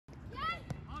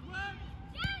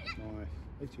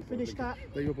Finish that.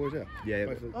 They're your boys,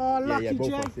 Yeah. Oh, lucky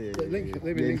Jay. They've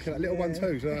been linking that little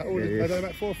 1-2s. They've done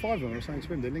about 4 or 5 of them. I was saying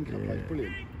to him, they're linking up plays.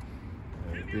 Brilliant.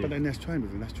 But then let's train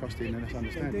with them, let's trust him, and let's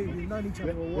understand him. We've known each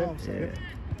other a while, so.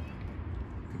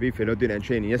 To be fair, not doing that in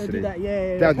training yesterday.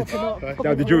 That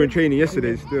was the during training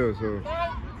yesterday still. So.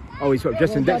 Oh, he's swapped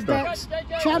Justin Dexter.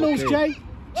 Channels, Jay.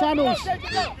 Channels.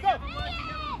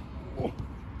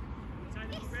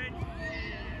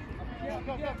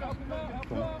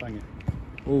 Bang it.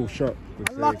 Oh, shot.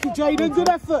 Lucky Jaden, good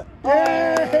effort.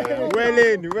 Yeah. Well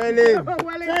in. Well in,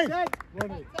 Jay.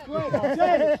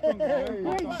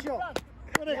 Great shot.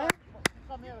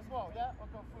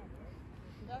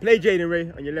 Play Jaden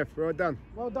Ray on your left. Well done.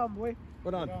 Well done, boy.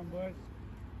 Well done. Why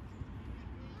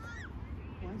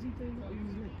is he doing that?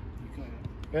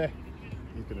 Yeah.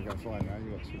 He's going to go flying now. You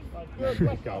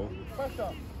got to goal.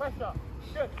 Pressure.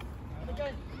 Good. And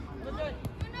again.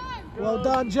 Well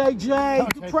done,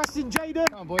 JJ. Good pressing, Jaden.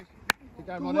 Come on, boys.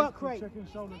 Good work rate. Checking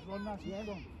shoulders, Ron. That's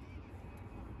strong.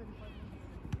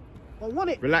 Well, won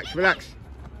it. Relax.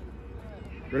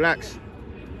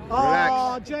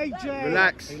 Oh, JJ.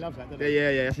 Relax. He loves that, doesn't he?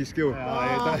 Yeah. That's his skill.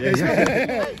 At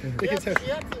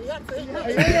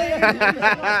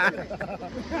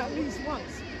least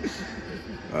once.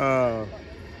 Oh.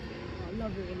 I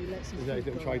love it when he lets Is that his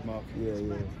little trademark? Yeah.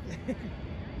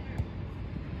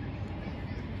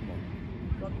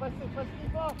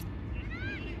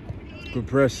 Good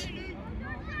press.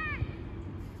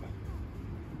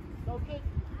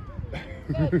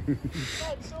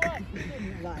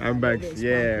 Handbags.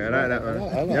 Yeah, I like that one.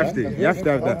 You have to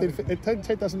have that.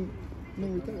 Ted doesn't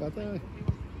normally do that, don't he?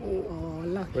 Oh,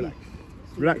 lucky.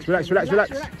 Relax.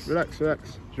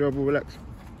 Dribble, relax.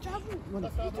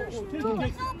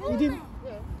 He didn't.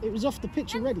 It was off the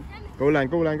pitch already. Go line.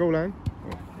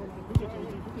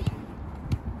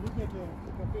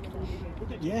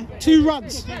 Yeah. 2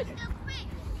 runs.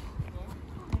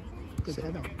 Good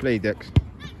header. Play Dex.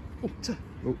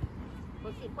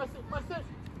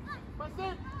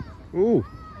 Ooh.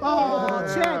 Oh,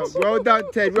 Ted. Well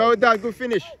done, Ted. Well done. Good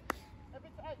finish.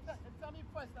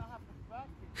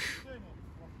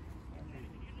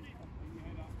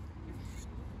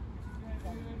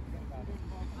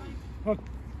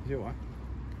 Is he alright?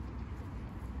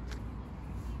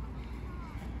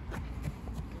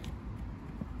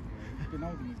 He's been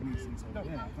holding his knee since I was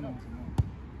there. I don't know what's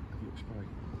He looks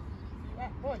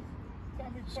great.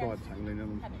 Slide tangling on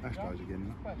Astros again.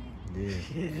 Yeah.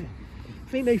 I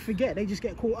think they forget. They just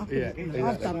get caught up in it. You know,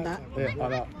 I've done that. Yeah,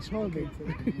 like that. It's horrible.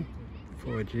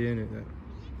 4G in it.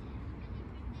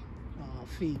 Oh,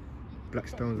 feet. Black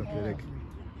stones up your leg.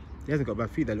 He hasn't got bad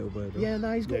feet, that little boy, though. Yeah,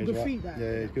 no, he's got Yeah, good he's feet, right. that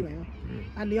Yeah, he's good. player.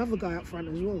 And the other guy up front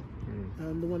as well.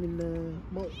 The one in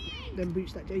them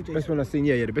boots that JJ. Best one I've seen,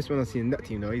 the best one I've seen in that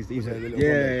team, though. He's Yeah, the little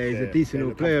he's one, a decent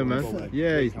little player, man. comfortable,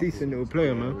 Yeah, he's a decent little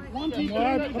player, man.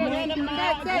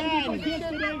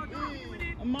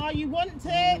 Amar, you want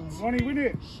it? Ronnie, win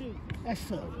it. Shoot.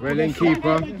 Effort. Well in,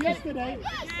 keeper. Yesterday.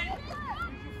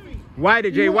 Wider,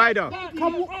 Jay, wider.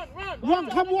 Come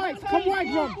wide,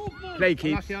 Ron. Play,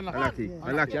 Keeps. Unlucky,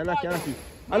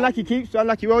 Keeps.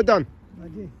 Unlucky, well done.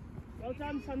 Well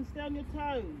done, son. Stay on your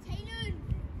toes.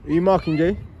 Are you marking,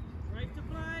 Jay? Ready to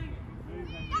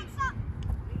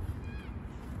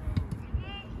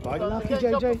play? Lucky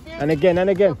JJ. And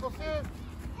again.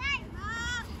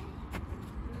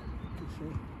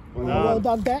 Well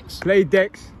done, Dex. Play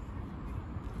Dex.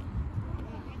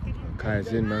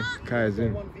 Kaya's in, man. Kaya's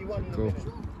in. Cool.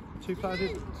 2 players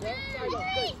in.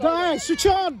 Guys, switch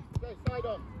on.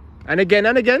 And again.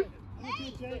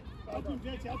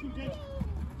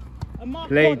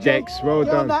 Play Dex. Well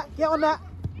Get on done. that. Get on that.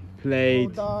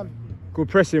 Played. Well done. Good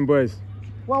pressing, boys.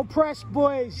 Well pressed,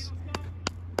 boys.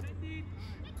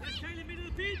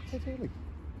 Have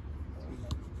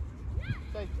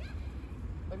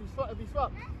you swapped? Have you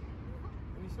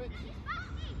switched?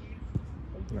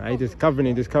 Nah, he's just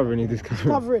covering. Covering.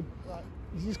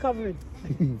 He's just covering.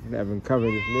 He's having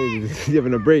covered. He's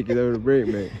having a break.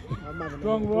 mate.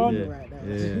 Wrong one. Yeah. Right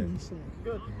there.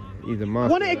 Yeah. He's a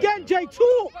master. Want it again, Jay.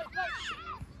 Talk.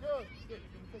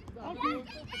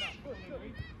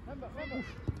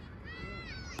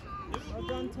 Well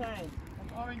done, Tay.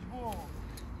 Orange ball.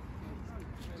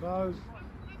 So,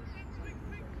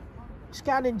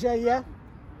 Scanning, Jay, yeah?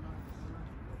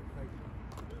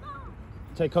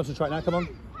 concentrate now, come on.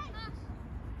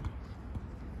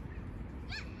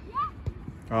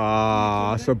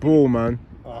 Ah, it's a ball, man.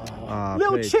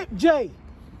 Little played. chip, Jay.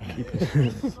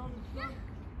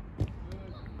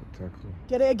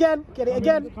 Get it again.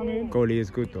 Goalie is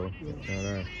good, though.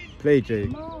 No. Play, Jay.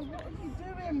 Amar, what are you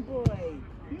doing, boy?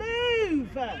 Move!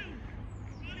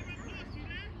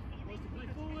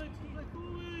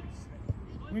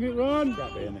 Minute run.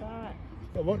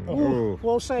 Oh,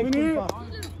 Well saved, keeper.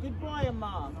 Good boy,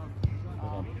 Amar.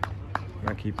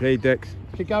 Lucky. Play Dex.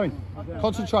 Keep going.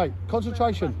 Concentrate.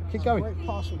 Concentration. Keep going. Great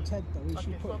pass from Ted though. He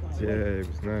should put that. Yeah, it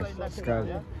was nice.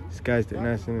 Skies did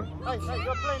nice, innit? Hey,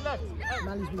 you're playing left.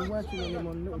 Manly's been working on him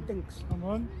on little dinks. Come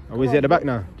on. Oh, is he at the back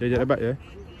now? JJ at the back, yeah?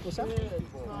 What's that?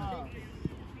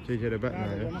 JJ at the back now,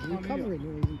 yeah? Is he covering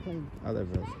or is he playing? I'll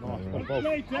have it.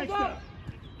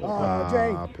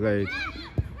 Jay. Played.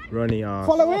 Ronnie,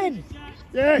 Follow in.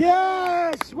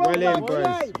 Yes. Well in, done, boys.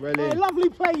 Jay. Well Hey, in. lovely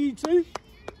play, you two.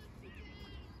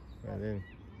 Well in.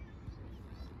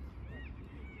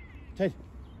 Ted.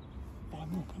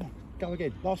 5 more. Come on. Go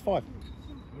again. Last 5. Work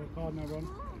hard now, Ron.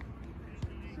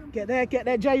 Get there,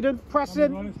 Jaden. Press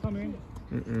in. Ron is coming.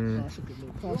 That's a good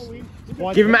little pass.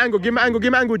 Give him an angle, give him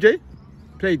an angle, Jay.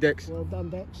 Play Dex. Well done,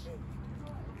 Dex.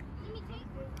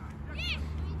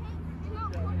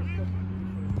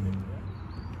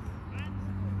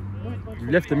 You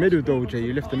left the middle though, Jay.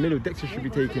 You left the middle. Dexter should be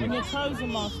taking On it. your toes,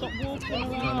 Amar. Stop walking What kind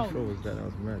of around. throw was that? That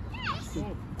was mad.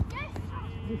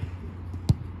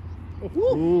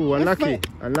 Woo. Ooh, unlucky.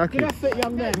 Unlucky. Good effort,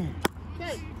 young man. Go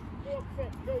to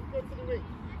the wing.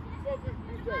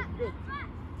 Good.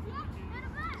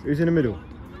 Who's in the middle?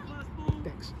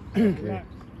 Dex. Okay.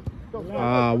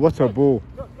 Ah, what a ball.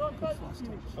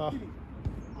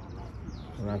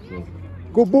 Unlucky.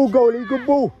 Good ball, goalie. Good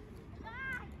ball.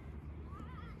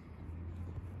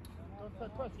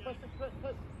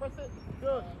 Press it.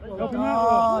 Good. Help him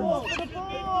out, Ron.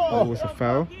 Oh, what's a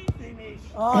foul?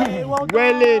 Oh, yeah, well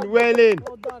done. Well in.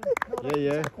 Well done.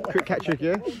 Yeah. Quick hat trick,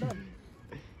 yeah?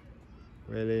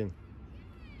 Well in.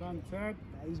 Done, Ted.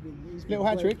 He's been Little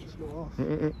hat great. trick. It's little off.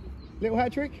 Little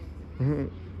hat trick.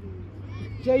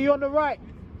 Jay, you on the right?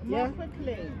 Yeah.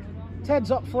 Quickly.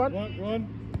 Ted's up front. Run.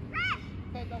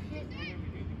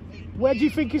 Where do you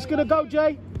think it's gonna go,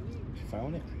 Jay?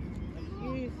 Found it.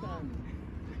 You, son.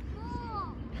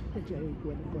 Jay went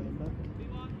and got him back.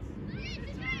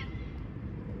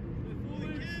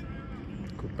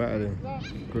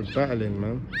 Good battling,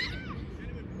 man.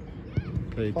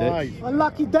 Play Dex. 5.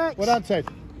 Unlucky Dex. Well done, Ted.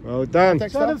 Well done.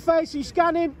 Dex Turn up. and face. He's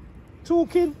scanning,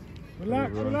 talking.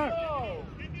 Relax.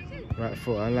 Right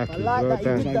foot, unlucky. I like Well that. He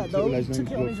done. did that though. He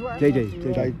took it on his right. JJ.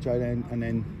 Jaden and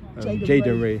then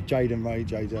Jaden Ray. Jaden Ray,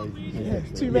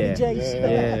 JJ. Too many Yeah. J's.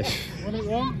 Yeah. Run it,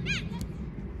 Ron.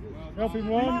 Help him,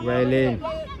 Ron. Well in.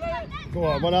 Go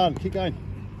on, well done. Keep going.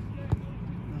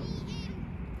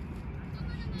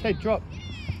 Ted, drop.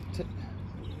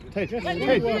 Ted,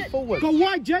 forward. Go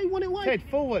wide, Jay. Want it wide. Ted,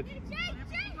 forward.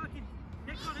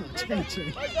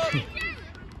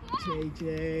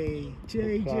 JJ.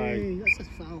 play. That's a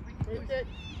foul.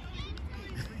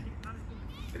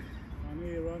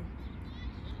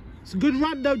 It's a good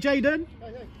run though, Jaden.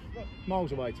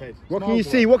 Miles away, Ted. What can you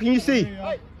see? What can you see?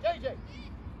 Hey, JJ.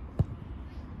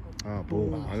 Ah,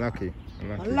 ball. Unlucky.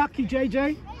 Unlucky,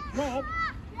 JJ.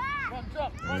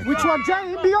 Which one,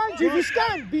 Jay? In behind you. You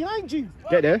stand behind you.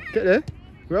 Get there.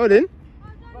 Well in.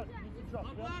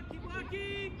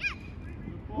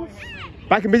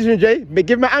 Back in position, Jay.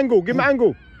 Give him an angle.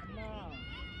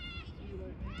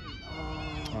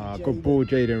 Ah, good ball,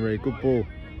 Jaden Ray. Good ball.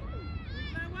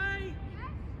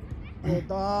 Well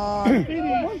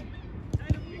done.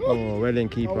 Oh, well in,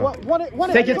 keeper.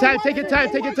 What Take your time. Take your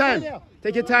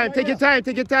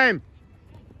time.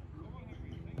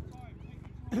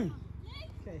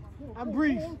 And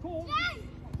breathe.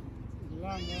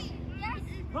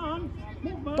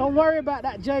 Don't worry about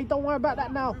that, Jay. Don't worry about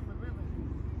that now.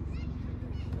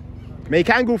 Make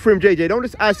an angle for him, JJ. Don't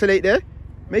just isolate there.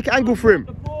 Make an angle for him.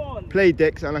 Play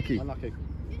Dex, unlucky.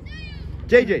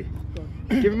 JJ,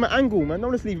 give him an angle, man.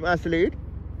 Don't just leave him isolated.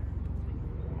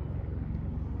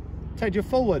 Ted, you're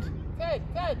forward. Ted.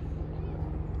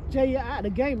 Jay, you're out of the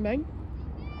game, man.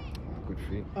 Good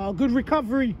feet. Good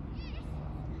recovery.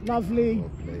 Lovely. Well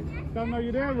played. Don't know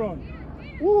you're there, Ron.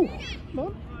 Woo.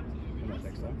 No.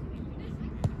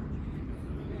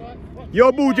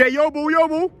 Your ball, Jay. Your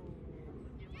ball.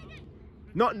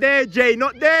 Not there, Jay.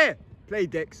 Not there. Play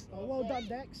Dex. Oh, well done,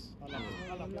 Dex.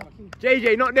 Unlucky.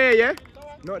 JJ, not there, yeah?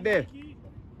 Not there. Play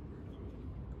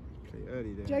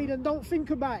early there. Jaden, don't think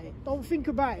about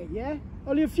it, yeah?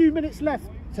 Only a few minutes left.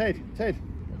 Ted,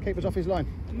 keeper's off his line.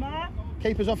 Amar.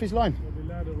 Keeper's off his line.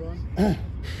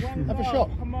 Have a shot.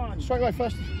 Come on. Straight away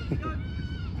first.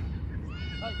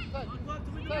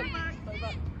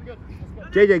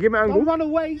 JJ, give him an Don't angle. run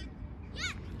away.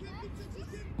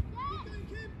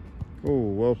 Oh,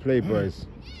 well played, boys.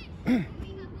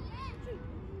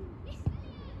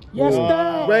 Yes, Oh.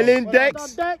 Dex. Well in, Dex. Well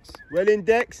done, Dex. Well in,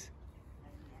 Dex.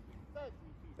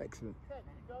 Excellent.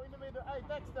 Go in the middle. Hey,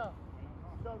 Dexter.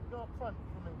 Go Go up front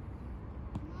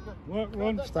for me. Work,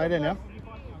 run. Stay there now.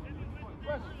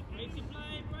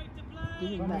 Give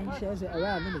him that. He shares it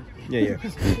around, doesn't he? Yeah,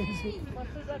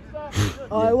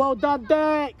 All right, well done,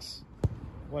 Dex.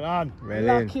 Well done. Well in.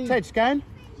 Lucky. Ted, scan.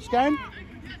 Scan.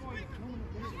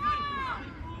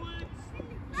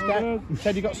 Scan.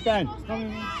 Ted, you got scan.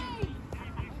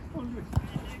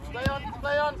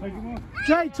 Play on.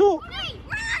 Jay, talk.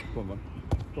 Go on, man.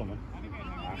 Go on, man.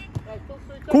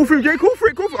 Call for him, Jay. Call for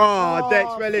it. Call for it. Oh,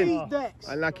 Dex fell in. feed Dex.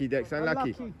 Unlucky, Dex.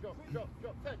 Unlucky. Unlucky.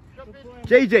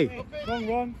 JJ.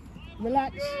 Run.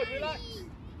 Relax.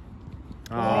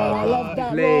 Oh, I love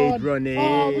that, played, Ron. Ronnie.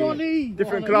 Oh, Ronnie.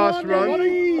 Different class, Ron.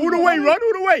 Ronnie. All the way, Ron.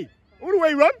 All the way. All the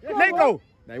way, Ron. Let go.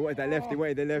 No, he wanted that left. He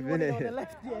wanted the left, On the innit?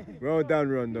 left, yeah. Well done,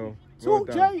 Ron, though. Well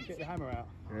Talk, done. Jay. Get your hammer out.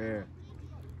 Yeah.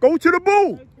 Go to the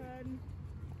ball.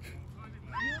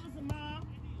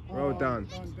 Well done.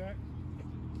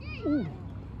 Ooh.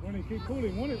 Ronnie, keep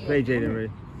calling. Want it? Play Jaden, Ray.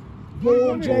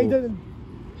 Ball, Jaden.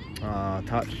 Ah,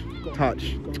 touch.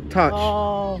 Touch. Touch.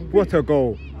 Oh. What a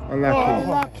goal. Unlucky.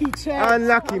 Unlucky, Ted.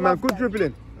 Unlucky, I man. love Good that.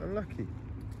 dribbling. Unlucky.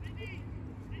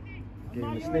 Gave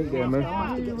him a snake there, man. I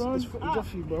have to get this footage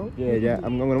off you, bro. Yeah.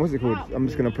 I'm gonna. What's it called? I'm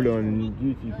just gonna put it on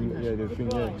YouTube. Yeah, the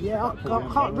thing. Yeah. Yeah, I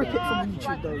can't rip it from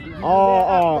YouTube though. You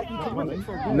Oh. can rip it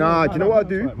from Nah. Do you know what I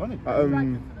do?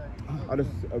 I just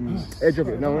edge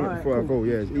it now before I go.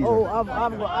 Yeah, it's easy. Oh, I've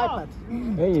got iPad.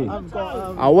 Hey. I've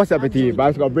got. I'll WhatsApp it to you, but I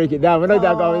just gotta break it down. I know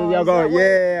that go. is that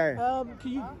Yeah.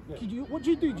 Can you? What do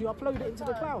you do? Do you upload it into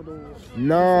the cloud or?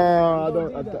 No, I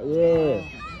don't. Yeah.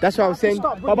 That's what I was saying.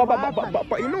 Stop bringing my iPad.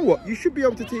 But you know what? You should be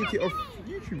able to take it off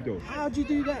YouTube though. How do you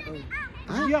do that though?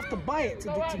 'Cause you have to buy it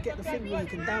to get the thing where you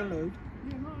can download.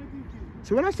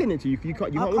 So when I send it to you, you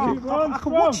can't watch it. I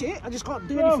can watch it. I just can't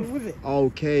do anything with it.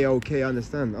 Okay, I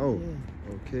understand. Oh,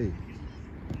 Yeah. okay.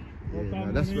 Yeah,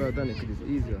 nah, that's where I've done it because it's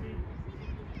easier.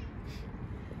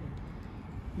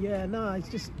 Yeah, no, it's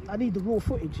just I need the raw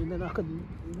footage, and then I can.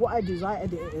 What I do is I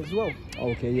edit it as well.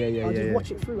 Okay, yeah. I just watch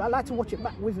it through. I like to watch it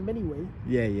back with him anyway.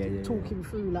 Yeah. Talk him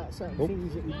through like certain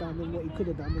things that he's done and what he could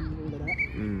have done and all of that.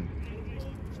 Mm.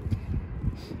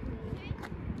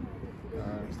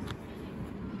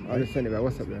 I'll just send it by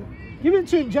WhatsApp then. Give it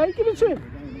to him, Jay. Give it to him.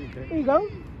 There you go.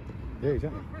 Yeah,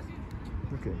 exactly.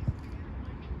 Okay.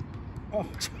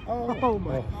 Oh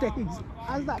my days.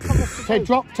 How's that come off the Ted, boat?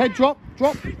 drop. Ted, drop.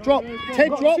 Ted,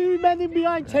 Got drop. 2 men in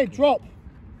behind. Ted, drop.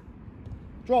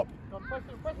 Press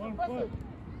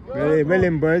it.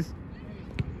 Million boys.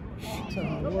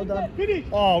 Well done.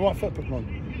 Oh, right foot, come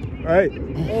on. Right.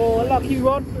 Oh, lucky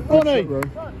Ron. Ronnie, Bro.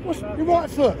 what's your right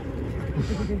foot?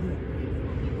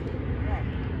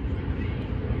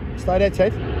 Stay there,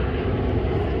 Ted.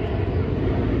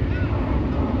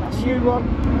 That's you, Ron.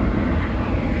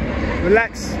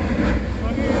 Relax.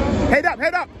 Head up.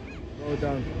 Well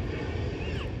done.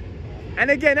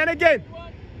 And again.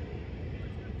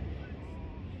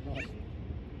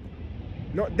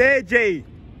 Not there, Jay.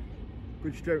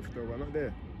 Good strength though, but not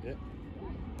there. Yeah.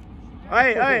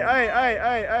 Hey.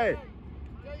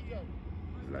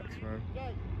 Relax, man.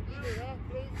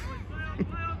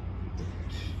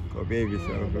 Gotta behave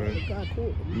yourself, man. The guy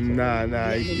caught him.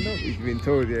 Nah. He's been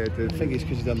told, yeah. I think it's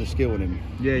because he's done the skill on him.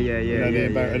 Yeah.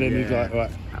 And then he's like,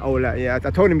 right. Oh, like, yeah.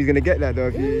 I told him he's gonna get that though.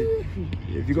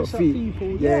 If you got Some feet.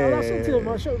 people, yeah. I said to him,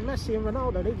 I showed Messi and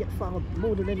Ronaldo, they get fouled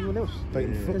more than anyone else.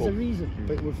 Beating There's football. a reason.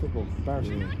 Beating with football.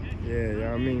 Embarrassing.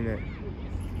 Yeah, I mean that.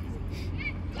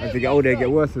 As they get older, they get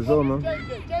worse as well, man.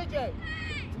 JJ,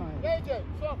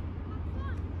 stop.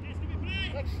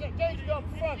 JJ, up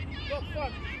front.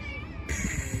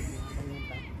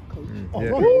 Oh, Yeah.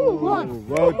 Ron. Ooh,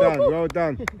 well done.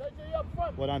 JJ, up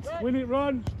front. Well done. Win it,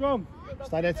 Ron. Strong.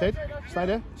 Stay there, Ted. Stay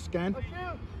there. Scan.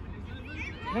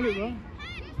 Win it, Ron.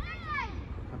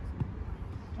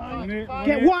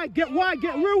 Get wide, get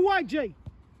real wide, Jay.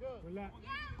 Relax.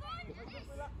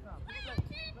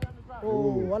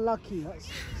 Oh, unlucky. That's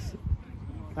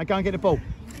Now go and get the ball.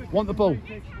 Want the ball.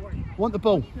 Good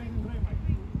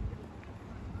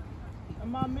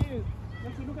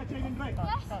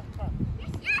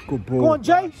ball. Go on,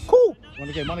 Jay. Cool. One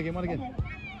again.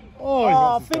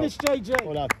 Oh, finish, JJ.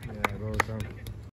 Well done.